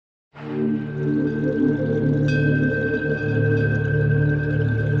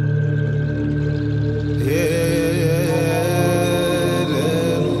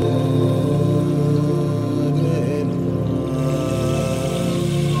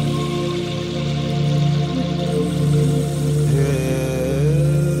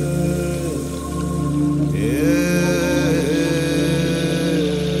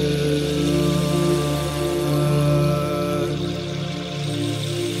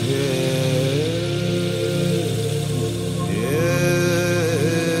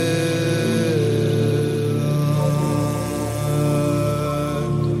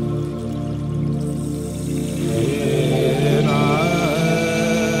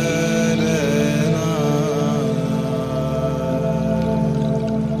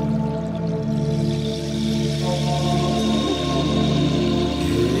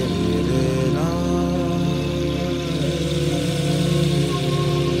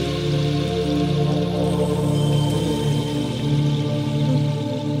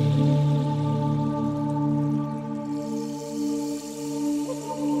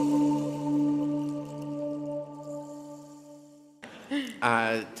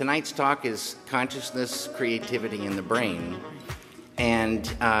Tonight's talk is consciousness, creativity, in the brain. And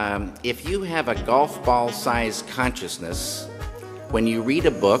if you have a golf ball-sized consciousness, when you read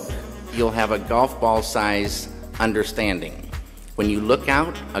a book, you'll have a golf ball-sized understanding. When you look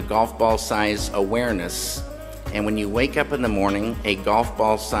out, a golf ball-sized awareness. And when you wake up in the morning, a golf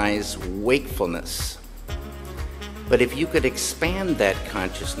ball-sized wakefulness. But if you could expand that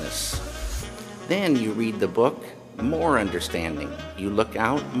consciousness, then you read the book, more understanding. You look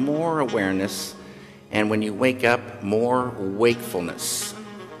out, more awareness, and when you wake up, more wakefulness.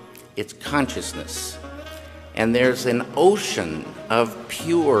 It's consciousness. And there's an ocean of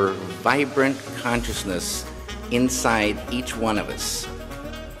pure, vibrant consciousness inside each one of us.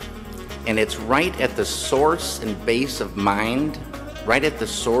 And it's right at the source and base of mind, right at the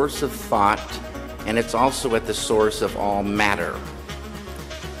source of thought, and it's also at the source of all matter.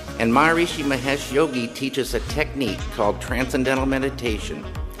 And Maharishi Mahesh Yogi teaches a technique called Transcendental Meditation.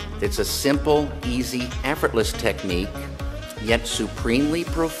 It's a simple, easy, effortless technique, yet supremely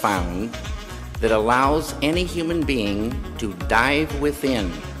profound, that allows any human being to dive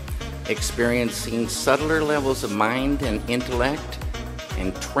within, experiencing subtler levels of mind and intellect,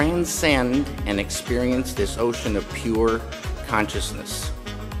 and transcend and experience this ocean of pure consciousness.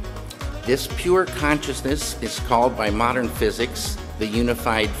 This pure consciousness is called by modern physics the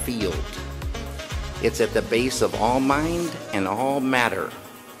unified field. It's at the base of all mind and all matter.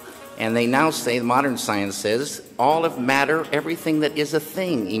 And they now say, modern science says, all of matter, everything that is a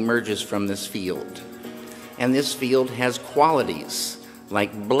thing, emerges from this field. And this field has qualities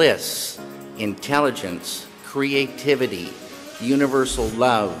like bliss, intelligence, creativity, universal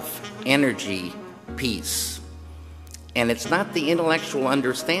love, energy, peace. And it's not the intellectual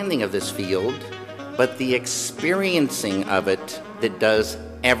understanding of this field, but the experiencing of it that does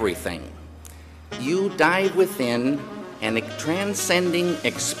everything. You dive within and transcending,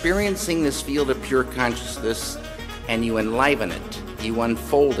 experiencing this field of pure consciousness, and you enliven it, you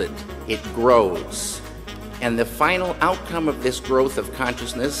unfold it, it grows. And the final outcome of this growth of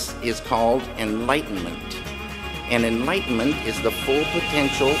consciousness is called enlightenment. And enlightenment is the full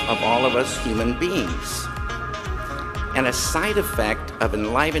potential of all of us human beings. And a side effect of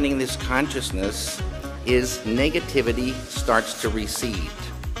enlivening this consciousness is negativity starts to recede.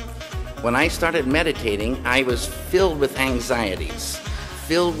 When I started meditating, I was filled with anxieties,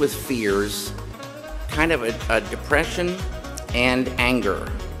 filled with fears, kind of a depression and anger.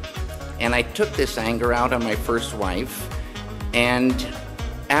 And I took this anger out on my first wife, and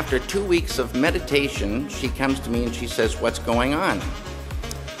after 2 weeks of meditation, she comes to me and she says, "What's going on?"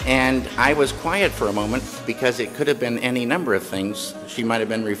 And I was quiet for a moment because it could have been any number of things she might have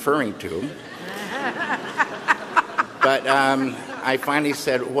been referring to. But I finally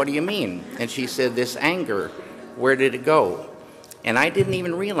said, "What do you mean?" And she said, "This anger, where did it go?" And I didn't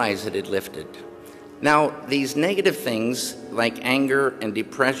even realize it had lifted. Now, these negative things like anger and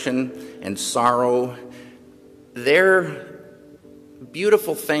depression and sorrow, they're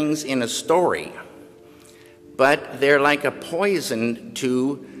beautiful things in a story, but they're like a poison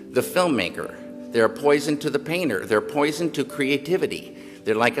to the filmmaker. They're a poison to the painter. They're a poison to creativity.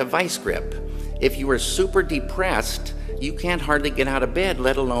 They're like a vice grip. If you are super depressed, you can't hardly get out of bed,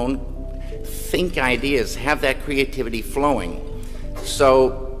 let alone think ideas, have that creativity flowing.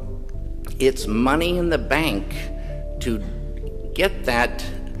 So it's money in the bank to get that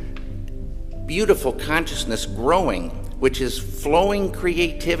beautiful consciousness growing, which is flowing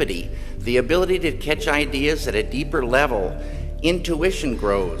creativity, the ability to catch ideas at a deeper level Intuition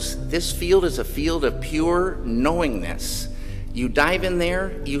grows. This field is a field of pure knowingness. You dive in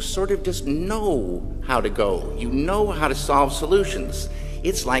there, you sort of just know how to go. You know how to solve solutions.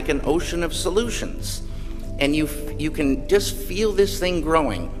 It's like an ocean of solutions. And you can just feel this thing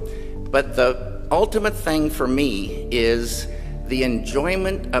growing. But the ultimate thing for me is the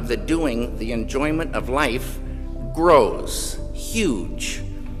enjoyment of the doing, the enjoyment of life grows huge.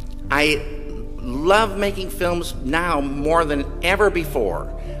 I love making films now more than ever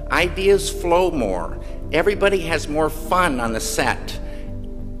before. Ideas flow more. Everybody has more fun on the set.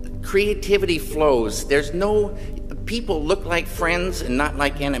 Creativity flows. There's no, people look like friends and not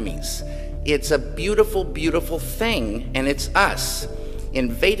like enemies. It's a beautiful, beautiful thing, and it's us.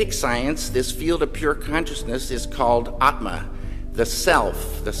 In Vedic science, this field of pure consciousness is called Atma, the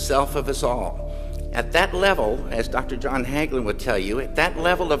self of us all. At that level, as Dr. John Hagelin would tell you, at that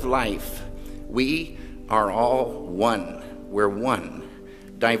level of life, we are all one. We're one.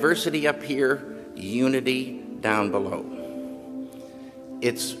 Diversity up here, unity down below.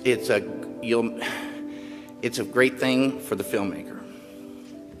 It's a great thing for the filmmaker.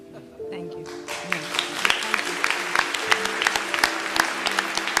 Thank you.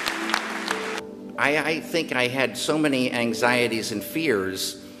 I think I had so many anxieties and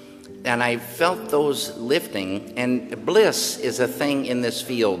fears, and I felt those lifting, and bliss is a thing in this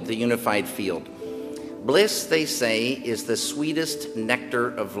field, the unified field. Bliss, they say, is the sweetest nectar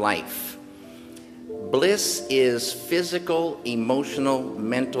of life. Bliss is physical, emotional,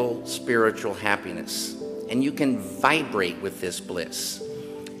 mental, spiritual happiness, and you can vibrate with this bliss.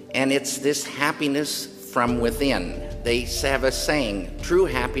 And it's this happiness from within. They have a saying, true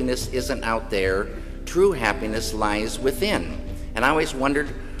happiness isn't out there, true happiness lies within. And I always wondered,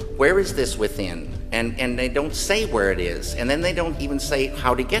 where is this within? And they don't say where it is, and then they don't even say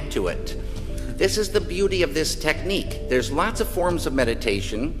how to get to it. This is the beauty of this technique. There's lots of forms of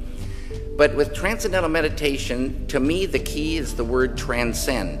meditation, but with transcendental meditation, to me, the key is the word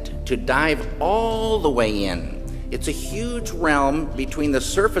transcend, to dive all the way in. It's a huge realm between the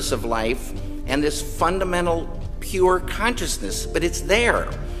surface of life and this fundamental pure consciousness, but it's there.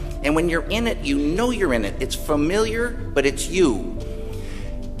 And when you're in it, you know you're in it. It's familiar, but it's you.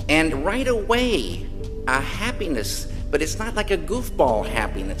 And right away, a happiness, but it's not like a goofball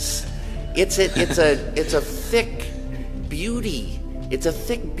happiness. It's a thick beauty. It's a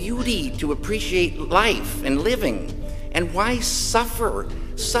thick beauty to appreciate life and living. And why suffer?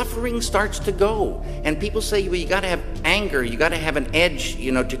 Suffering starts to go. And people say, well, you got to have anger. You got to have an edge,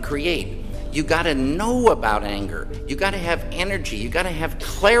 to create. You got to know about anger. You got to have energy. You got to have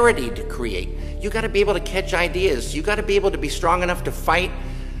clarity to create. You got to be able to catch ideas. You got to be able to be strong enough to fight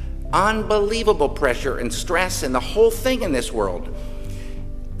unbelievable pressure and stress and the whole thing in this world.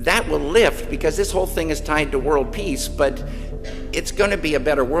 That will lift, because this whole thing is tied to world peace, but it's going to be a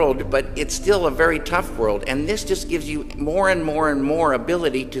better world, but it's still a very tough world. And this just gives you more and more and more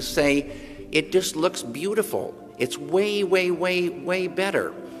ability to say, it just looks beautiful. It's way, way, way, way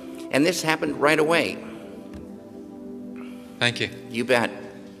better. And this happened right away. Thank you. You bet.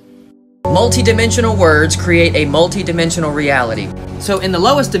 Multidimensional words create a multidimensional reality. So in the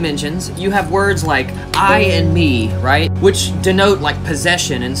lowest dimensions, you have words like I and me, right? Which denote like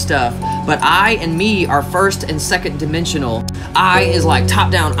possession and stuff. But I and me are first and second dimensional. I is like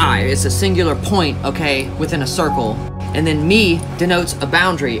top-down I. It's a singular point, okay, within a circle. And then me denotes a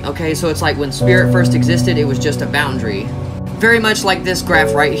boundary, okay? So it's like when spirit first existed, it was just a boundary. Very much like this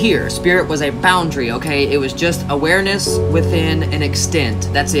graph right here. Spirit was a boundary, okay? It was just awareness within an extent.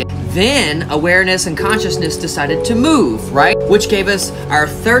 That's it. Then awareness and consciousness decided to move, right? Which gave us our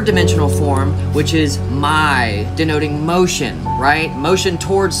third dimensional form, which is my, denoting motion, right? Motion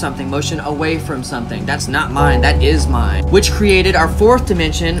towards something, motion away from something. That's not mine, that is mine. Which created our fourth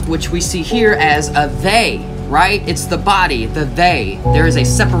dimension, which we see here as a they, right? It's the body, the they. There is a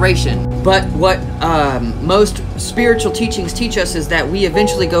separation. But what most spiritual teachings teach us is that we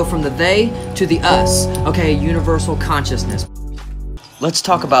eventually go from the they to the us, okay? Universal consciousness. Let's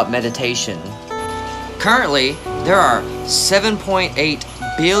talk about meditation. Currently, there are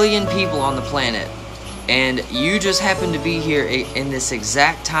 7.8 billion people on the planet, and you just happen to be here in this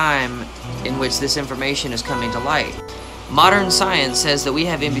exact time in which this information is coming to light. Modern science says that we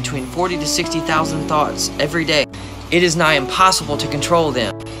have in between 40 to 60,000 thoughts every day. It is nigh impossible to control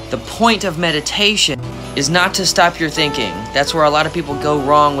them. The point of meditation is not to stop your thinking. That's where a lot of people go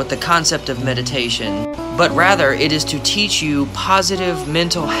wrong with the concept of meditation. But rather, it is to teach you positive,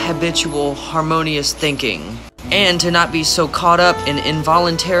 mental, habitual, harmonious thinking. And to not be so caught up in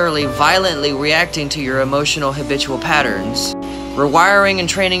involuntarily, violently reacting to your emotional, habitual patterns. rewiring and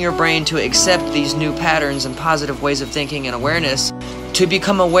training your brain to accept these new patterns and positive ways of thinking and awareness, to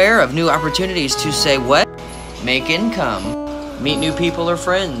become aware of new opportunities to say what? Make income, meet new people or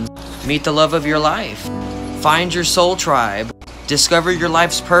friends, meet the love of your life, find your soul tribe, discover your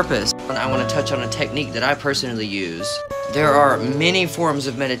life's purpose. And I want to touch on a technique that I personally use. There are many forms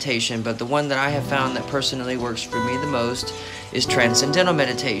of meditation, but the one that I have found that personally works for me the most is transcendental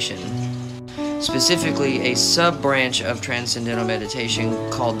meditation. Specifically, a sub-branch of transcendental meditation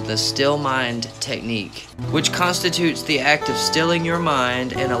called the still mind technique, which constitutes the act of stilling your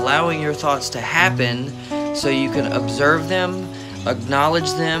mind and allowing your thoughts to happen so you can observe them,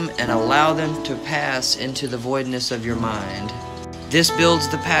 acknowledge them, and allow them to pass into the voidness of your mind. This builds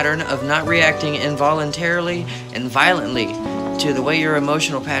the pattern of not reacting involuntarily and violently to the way your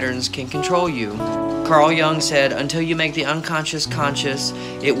emotional patterns can control you. Carl Jung said, "Until you make the unconscious conscious,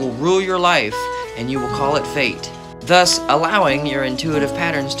 it will rule your life, and you will call it fate," thus allowing your intuitive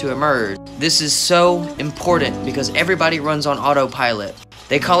patterns to emerge. This is so important because everybody runs on autopilot.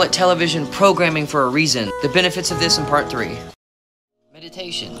 They call it television programming for a reason. The benefits of this in part 3.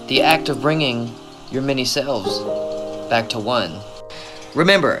 Meditation, the act of bringing your many selves back to one.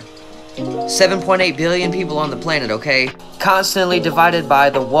 Remember, 7.8 billion people on the planet, okay? Constantly divided by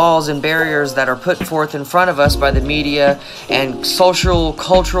the walls and barriers that are put forth in front of us by the media and social,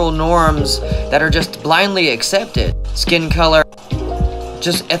 cultural norms that are just blindly accepted. Skin color,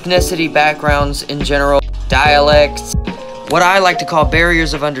 just ethnicity backgrounds in general, dialects, what I like to call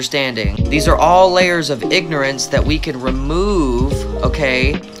barriers of understanding. These are all layers of ignorance that we can remove,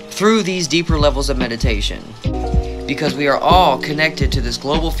 okay, through these deeper levels of meditation. Because we are all connected to this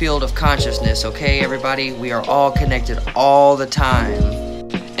global field of consciousness, okay, everybody? We are all connected all the time.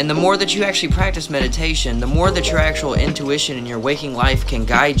 And the more that you actually practice meditation, the more that your actual intuition in your waking life can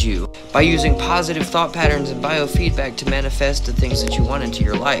guide you by using positive thought patterns and biofeedback to manifest the things that you want into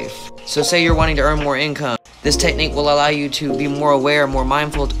your life. So say you're wanting to earn more income. This technique will allow you to be more aware, more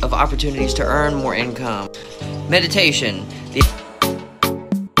mindful of opportunities to earn more income. Meditation